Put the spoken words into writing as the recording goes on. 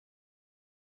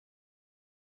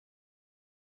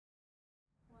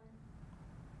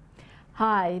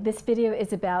Hi, this video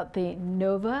is about the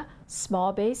Nova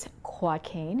Small Base Quad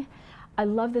Cane. I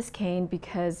love this cane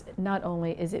because not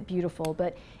only is it beautiful,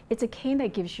 but it's a cane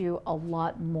that gives you a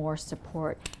lot more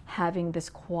support, having this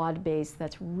quad base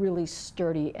that's really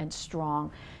sturdy and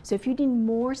strong. So if you need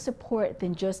more support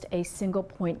than just a single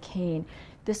point cane,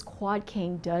 this quad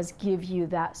cane does give you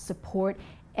that support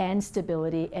and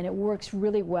stability, and it works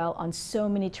really well on so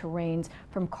many terrains,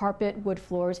 from carpet, wood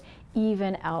floors,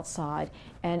 even outside.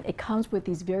 And it comes with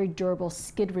these very durable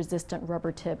skid resistant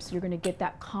rubber tips. You're going to get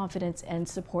that confidence and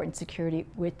support and security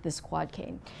with this quad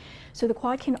cane. So the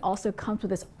quad cane also comes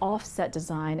with this offset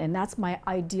design, and that's my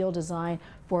ideal design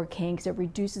for a cane because it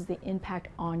reduces the impact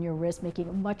on your wrist, making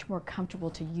it much more comfortable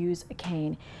to use a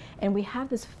cane. And we have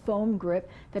this foam grip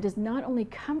that is not only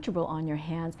comfortable on your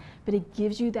hands, but it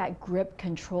gives you that grip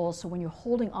control. So when you're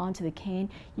holding on to the cane,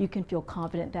 you can feel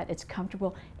confident that it's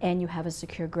comfortable and you have a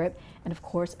secure grip, and of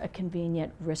course a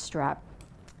convenient wrist strap.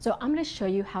 So I'm going to show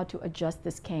you how to adjust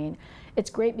this cane.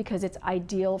 It's great because it's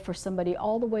ideal for somebody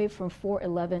all the way from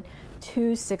 4'11"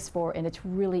 to 6'4", and it's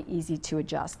really easy to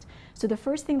adjust. So the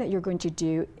first thing that you're going to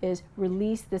do is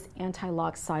release this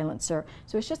anti-lock silencer.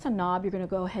 So it's just a knob. You're going to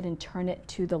go ahead and turn it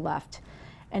to the left.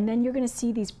 And then you're going to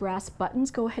see these brass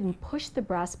buttons. Go ahead and push the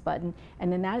brass button,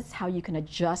 and then that is how you can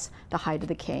adjust the height of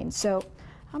the cane. So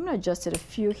I'm going to adjust it a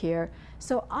few here.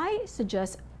 So I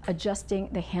suggest adjusting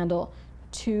the handle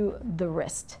to the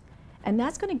wrist. And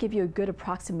that's going to give you a good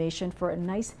approximation for a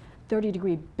nice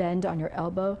 30-degree bend on your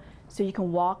elbow, so you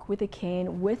can walk with a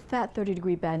cane with that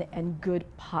 30-degree bend and good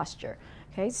posture.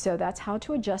 Okay, so that's how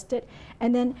to adjust it.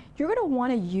 And then you're going to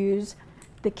want to use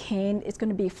the cane. It's going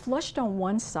to be flushed on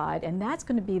one side, and that's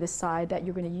going to be the side that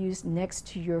you're going to use next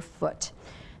to your foot.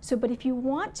 So, but if you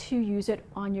want to use it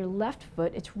on your left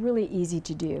foot, it's really easy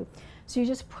to do. So you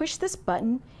just push this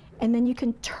button, and then you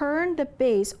can turn the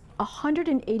base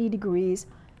 180 degrees,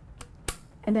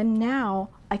 and then now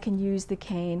I can use the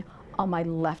cane on my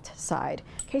left side.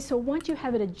 Okay, so once you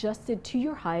have it adjusted to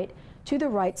your height, to the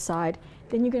right side,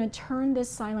 then you're going to turn this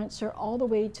silencer all the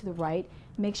way to the right,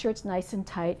 make sure it's nice and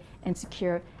tight and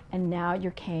secure, and now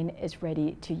your cane is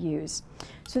ready to use.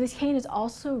 So this cane is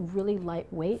also really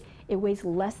lightweight. It weighs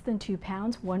less than 2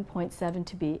 pounds, 1.7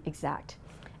 to be exact.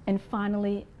 And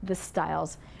finally, the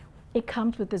styles. It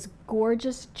comes with this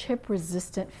gorgeous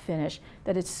chip-resistant finish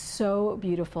that is so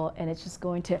beautiful, and it's just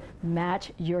going to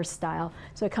match your style.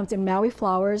 So it comes in Maui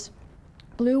flowers,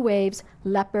 blue waves,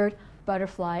 leopard,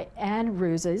 butterfly, and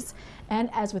ruses. And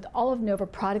as with all of Nova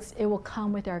products, it will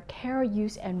come with our care,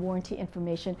 use, and warranty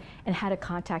information and how to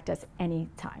contact us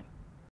anytime.